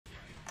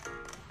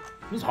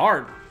It was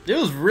hard. It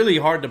was really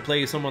hard to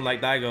play someone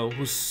like Daigo,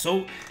 who's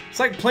so... It's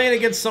like playing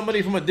against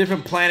somebody from a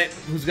different planet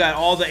who's got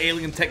all the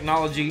alien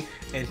technology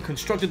and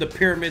constructed the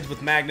pyramids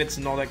with magnets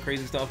and all that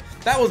crazy stuff.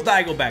 That was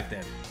Daigo back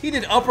then. He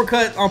did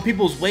uppercut on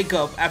people's wake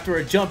up after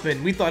a jump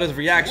in. We thought his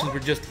reactions were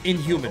just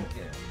inhuman.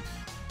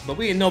 But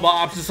we didn't know about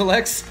option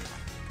selects.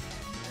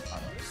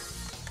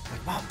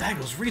 Like, wow,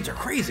 Daigo's reads are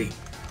crazy.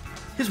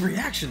 His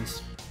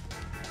reactions.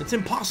 It's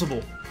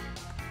impossible.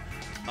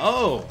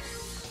 Oh.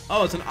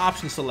 Oh, it's an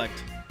option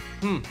select.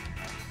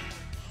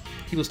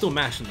 He was still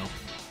mashing though.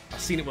 I've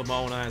seen it with my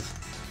own eyes.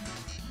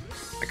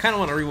 I kind of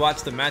want to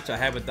rewatch the match I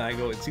had with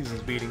Daigo in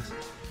Seasons Beatings.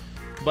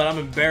 But I'm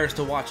embarrassed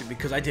to watch it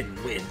because I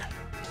didn't win.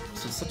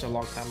 This was such a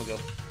long time ago.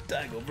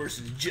 Daigo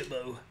versus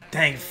Jibbo.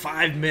 Dang,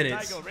 5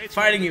 minutes.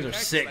 Fighting games are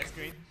sick.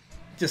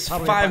 Just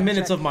 5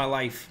 minutes of my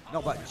life.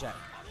 No button check.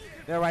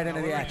 They're right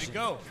into the action.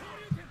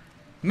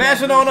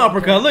 Mashing on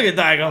uppercut. Look at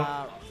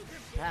Daigo.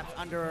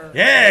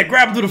 Yeah,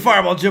 grab him through the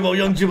fireball, Jibbo.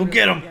 Young Jibbo,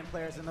 get him.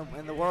 Players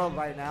in the world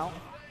right now.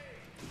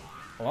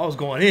 Oh, I was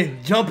going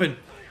in, jumping.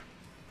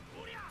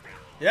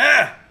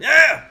 Yeah,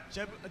 yeah.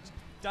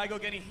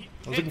 Daigo getting hit.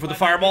 I was looking for the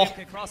fireball.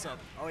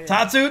 Oh, yeah.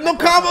 Tatsu, no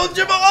combo,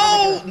 Jibbo.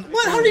 Oh,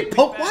 what? How did he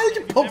poke? Why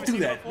did you poke through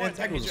that? Man,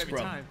 Daigo was a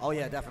scrub. Oh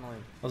yeah, definitely.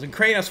 I was in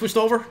Crane, I switched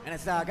over. And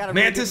it's got a really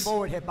Mantis. good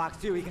forward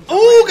hitbox too. He can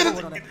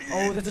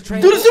Oh, there's a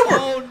train. do the super.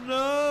 Oh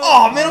no.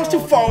 Oh man, I was too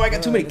far away. I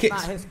got too many It's kicks.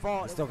 not his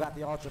fault. Still got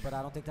the ultra, but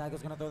I don't think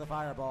Daigo's gonna throw the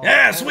fireball.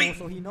 Yeah, sweet.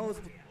 So he knows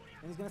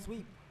he's gonna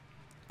sweep.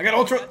 I got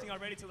ultra.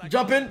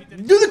 Jump in.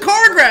 Do the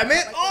car grab,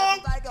 man. Oh,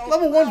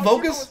 level 1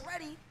 focus.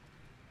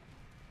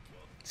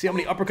 See how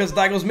many uppercuts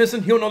Daigo's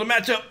missing? He don't know the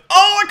matchup.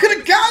 Oh, I could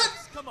have got it.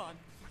 Come on.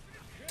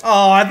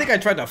 Oh, I think I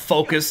tried to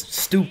focus.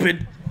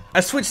 Stupid. I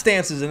switched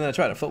stances and then I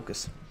tried to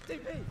focus.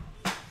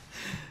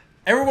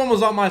 Everyone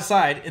was on my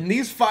side. In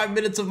these 5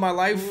 minutes of my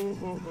life,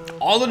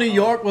 all of New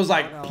York was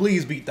like,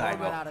 please beat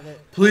Daigo.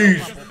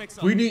 Please.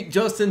 We need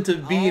Justin to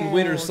be in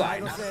winner's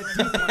side.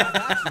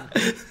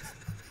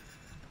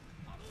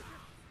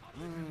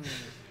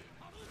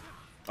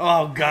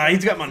 Oh, God,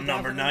 he's got my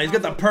number now. He's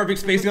got the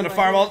perfect spacing on the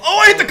fireballs. Oh,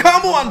 I hit the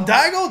combo on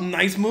Daigo.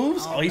 Nice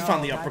moves. Oh, he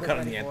found the uppercut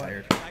on the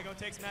anti-air. Daigo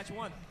takes match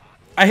 1.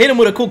 I hit him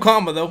with a cool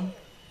combo, though.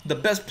 The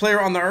best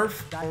player on the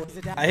earth.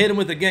 I hit him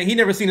with a gang. He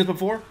never seen this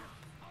before.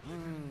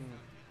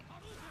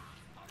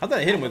 How did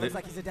I hit him with it?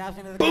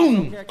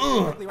 Boom!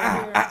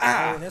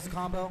 This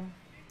combo.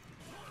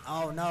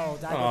 Oh, no.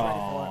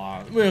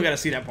 Daigo's ready for it. We don't got to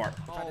see that part.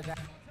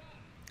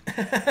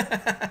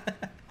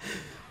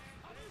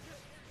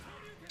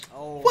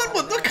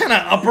 What kind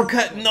of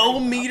uppercut? No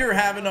meter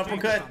having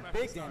uppercut.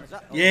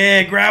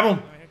 Yeah, grab him.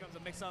 Here comes a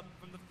mix-up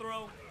from the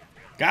throw.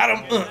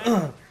 Got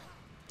him.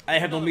 I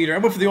have no meter. I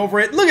went for the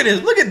overhead. Look at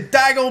this. Look at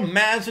Daigo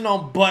mashing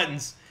on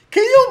buttons.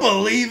 Can you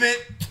believe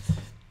it?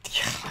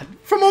 God.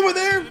 From over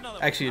there?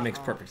 Actually, it makes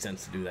perfect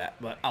sense to do that,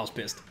 but I was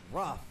pissed.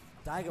 Rough.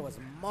 Daigo is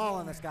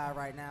mauling this guy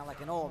right now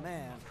like an old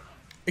man.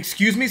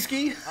 Excuse me,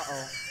 Ski?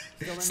 Uh-oh.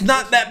 It's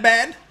not that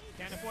bad.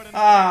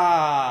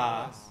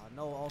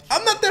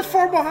 I'm not that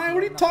far behind.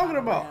 What are you talking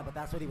about? But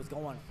that's what he was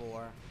going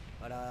for.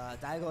 But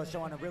Daigo is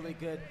showing a really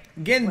good.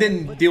 Gen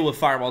didn't deal with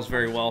fireballs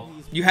very well.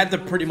 You had to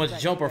pretty much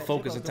jump or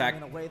focus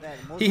attack.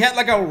 He had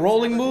like a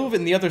rolling move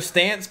in the other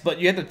stance, but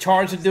you had to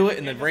charge to do it,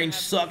 and the range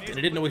sucked, and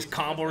it didn't always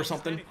combo or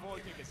something.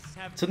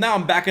 So now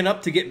I'm backing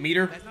up to get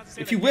meter.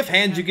 If you whiff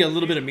hands, you get a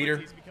little bit of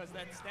meter.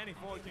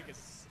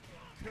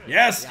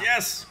 Yes,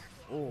 yes.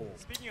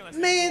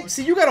 Man,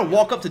 see, you gotta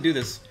walk up to do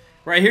this.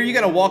 Right here, you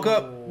gotta walk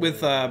up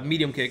with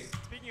medium kick.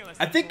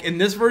 I think in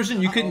this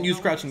version, you couldn't use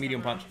crouching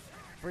medium punch.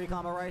 Free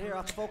combo right here,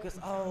 up focus.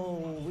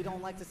 Oh, we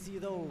don't like to see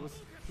those.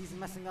 He's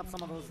messing up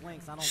some of those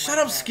links. I don't Shut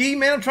up, Ski,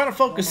 man. I'm trying to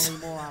focus.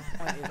 Normally more on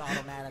point is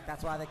AutoMattock.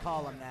 That's why they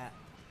call him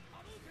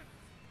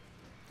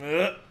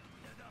that.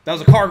 That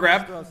was a car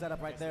grab. Set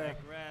up right there.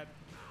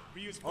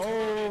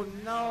 Oh,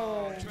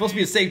 no. It's supposed to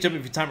be a safe jump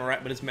if you time it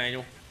right, but it's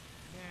manual.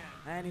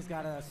 And he's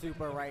got a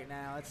super right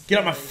now. Get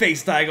out my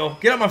face, Daigo.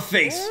 Get out my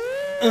face.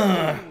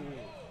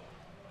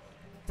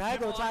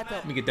 Daigo tried to.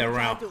 Let me get that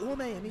round.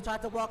 He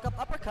tried to walk up,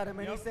 uppercut him,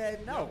 and he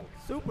said no.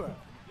 Super.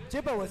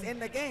 Jibbo was in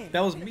the game.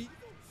 That was me.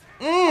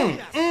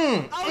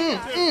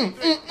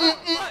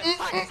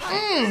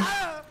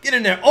 Get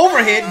in there.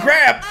 Overhead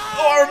grab.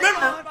 Oh, I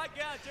remember.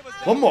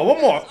 One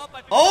more.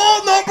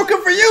 Oh, no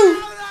uppercut for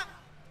you.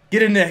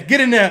 Get in there.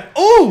 Get in there.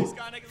 Oh,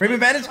 frame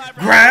advantage.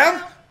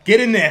 Grab. Get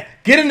in there.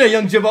 Get in there,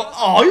 young Jibbo.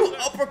 Oh, you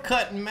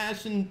uppercut and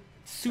mashing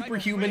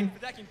superhuman.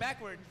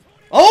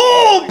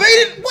 Oh,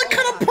 baited. What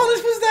kind of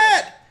punish was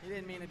that? He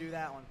didn't mean to do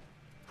that one.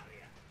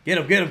 Get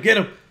him, get him, get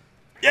him.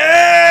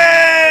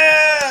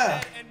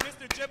 Yeah! And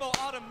Mr. Jibbo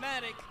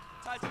AutoMattock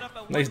ties it up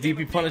at Nice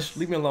DP punish.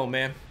 Leave me alone,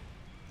 man.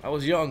 I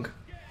was young.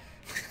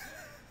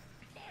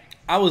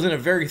 I was in a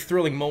very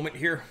thrilling moment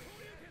here.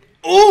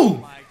 Ooh!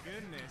 My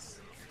goodness.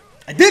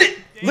 I did it!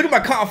 Look at my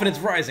confidence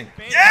rising.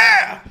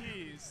 Yeah!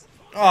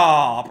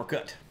 Oh,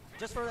 uppercut.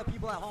 Just for the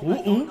people at home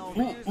that don't know,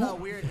 we use a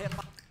weird hip.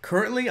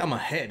 Currently, I'm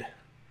ahead.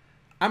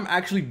 I'm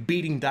actually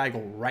beating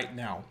Daigo right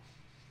now.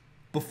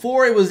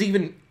 Before it was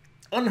even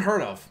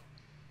unheard of.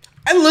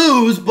 I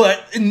lose,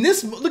 but in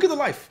this, look at the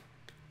life.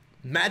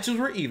 Matches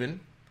were even.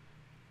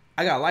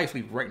 I got a life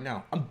lead right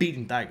now. I'm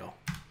beating Daigo.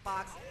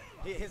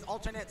 His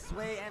alternate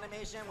sway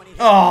animation when he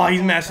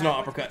he's mashing on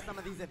uppercut. Some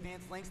of these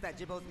advanced links that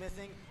Jibbo's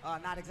missing are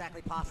not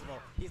exactly possible.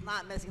 He's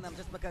not missing them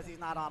just because he's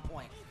not on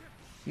point.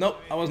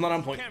 Nope, I was not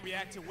on point. Can't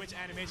react to which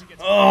animation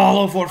gets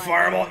low forward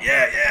fireball.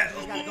 Yeah.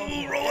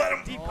 Ooh, roll at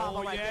him. Deep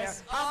combo right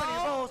yes. there. How many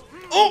rolls?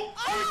 Oh!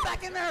 He's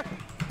back in there.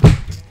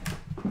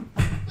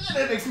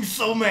 That makes me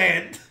so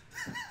mad.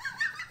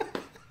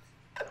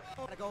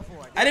 Go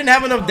for it. I didn't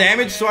have enough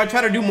damage, so I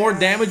tried to do more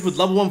damage with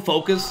level 1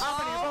 focus. How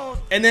many rolls?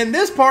 And then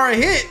this part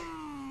hit.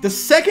 The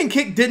second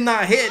kick did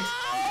not hit.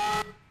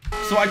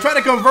 So I try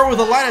to convert with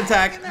a light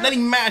attack, and then he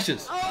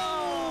mashes.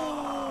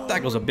 That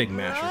goes a big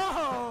masher.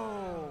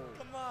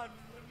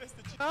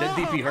 That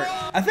DP hurt.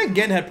 I think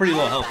Gen had pretty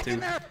low health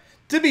too.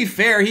 To be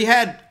fair, he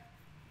had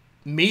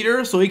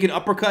meter, so he could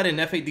uppercut and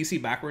F8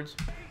 DC backwards.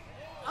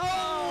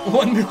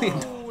 $1 million.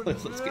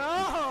 Let's get.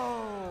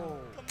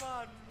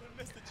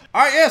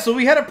 Alright, yeah, so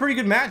we had a pretty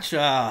good match.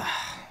 I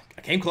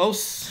came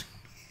close.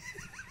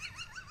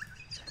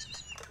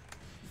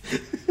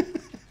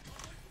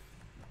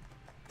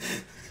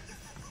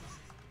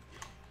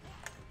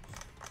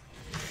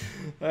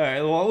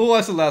 Alright, well, we'll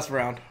watch the last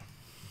round.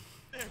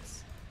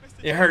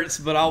 It hurts,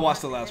 but I'll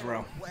watch the last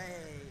round.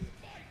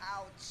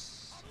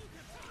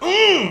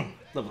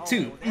 Level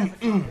 2.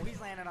 He's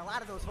landing a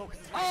lot of those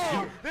focuses right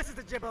now. This is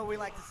the Jibbo we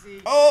like to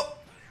see. Oh!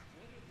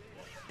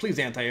 Please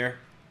anti-air.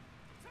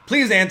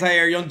 Please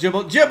anti-air, young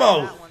Jibbo.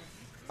 Jibbo!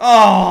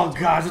 Oh,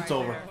 gosh, it's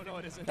over.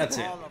 That's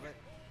it.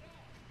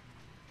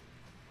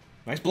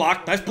 Nice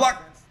block. Nice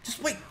block.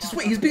 Just wait. Just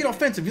wait. He's being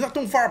offensive. He's not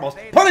throwing fireballs.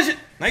 Punish it.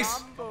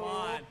 Nice.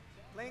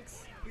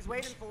 Links, he's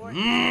waiting for it.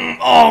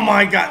 Oh,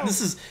 my God. This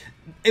is...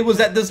 It was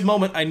at this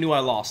moment I knew I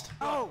lost.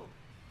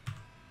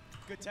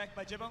 Good tech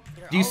by Jibbo.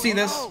 Do you see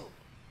this?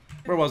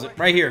 Where was it?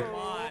 Right here.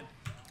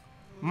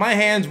 My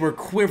hands were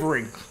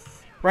quivering.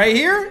 Right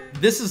here,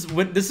 this is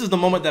the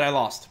moment that I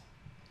lost.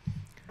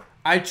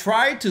 I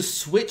tried to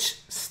switch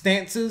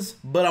stances,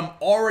 but I'm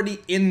already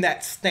in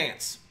that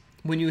stance.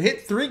 When you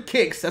hit 3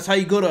 kicks, that's how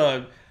you go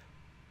to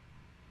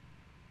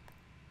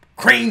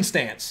crane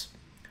stance.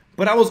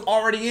 But I was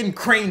already in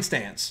crane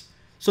stance.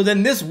 So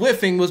then this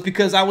whiffing was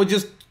because I would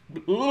just...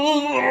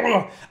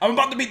 I'm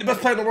about to beat the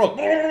best player in the world.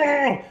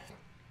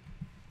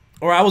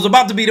 Or I was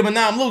about to beat him and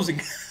now I'm losing.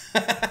 He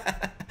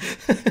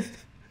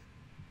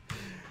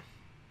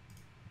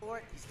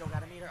still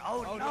got a meter.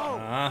 Oh,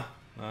 no.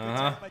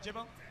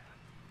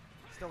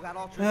 Still got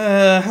all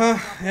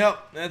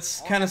Yep,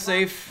 that's kind of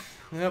safe.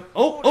 Yep.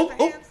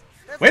 Oh.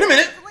 Wait a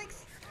minute.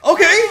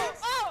 Okay.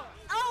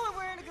 Oh,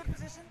 we're in a good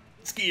position.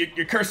 Ski,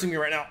 you're cursing me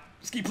right now.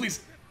 Ski,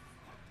 please.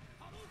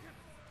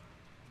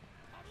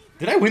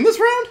 Did I win this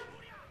round?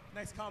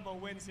 Nice combo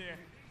wins here.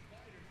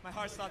 My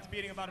heart stopped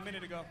beating about a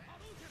minute ago.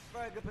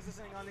 Very good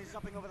positioning on these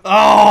jumping over the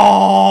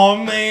Oh,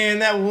 man.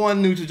 That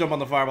one neutral jump on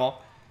the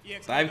fireball.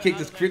 Dive kick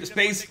to create the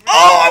space.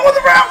 Oh, I won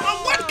the round.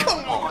 Oh, what?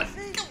 Come on.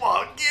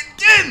 Get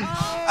in.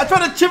 I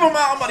tried to chip him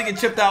out. I'm about to get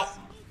chipped out.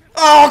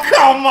 Oh,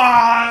 come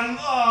on.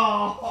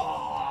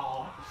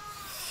 Oh,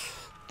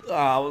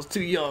 I was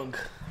too young.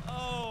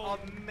 Oh,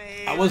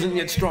 man. I wasn't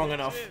yet strong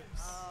enough.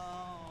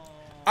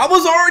 I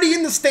was already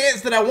in the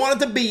stance that I wanted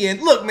to be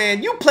in. Look,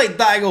 man, you played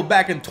Daigo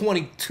back in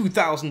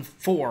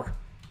 2004.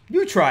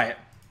 You try it.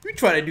 You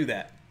try to do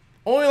that.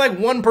 Only like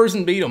one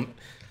person beat him.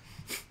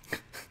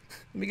 Let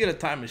me get a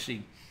time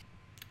machine.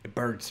 It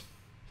burns.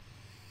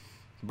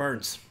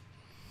 Burns.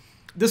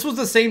 This was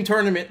the same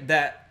tournament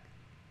that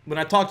when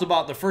I talked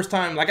about the first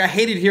time, like I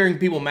hated hearing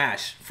people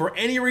mash. For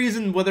any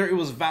reason, whether it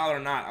was valid or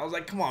not. I was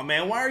like, come on,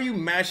 man. Why are you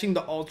mashing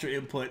the ultra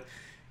input?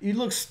 You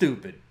look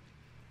stupid.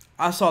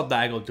 I saw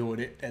Daigo doing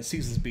it at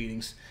Seasons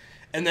Beatings.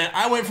 And then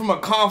I went from a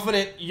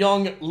confident,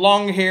 young,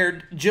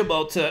 long-haired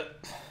Jibbo to...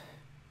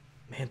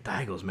 Man,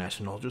 Daigo's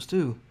mashing ultras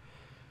too.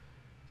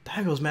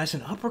 Daigo's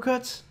mashing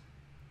uppercuts.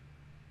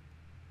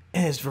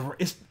 And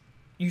it's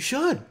you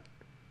should.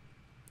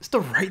 It's the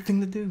right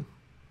thing to do.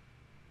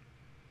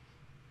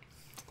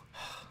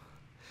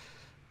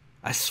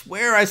 I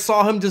swear I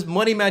saw him just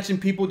money matching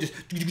people, just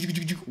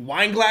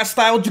wine glass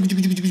style.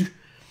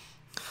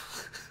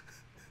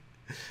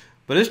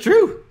 But it's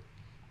true.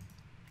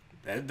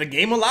 The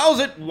game allows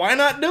it. Why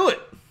not do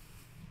it?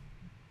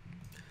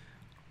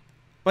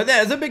 But yeah,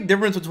 there's a big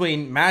difference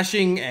between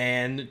mashing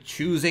and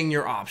choosing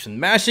your option.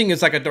 Mashing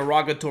is like a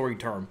derogatory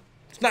term.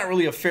 It's not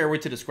really a fair way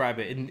to describe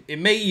it. And it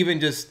may even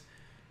just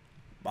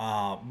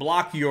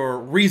block your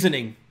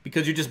reasoning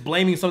because you're just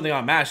blaming something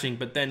on mashing,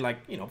 but then, like,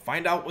 you know,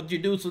 find out what you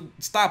do so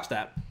it stops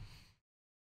that.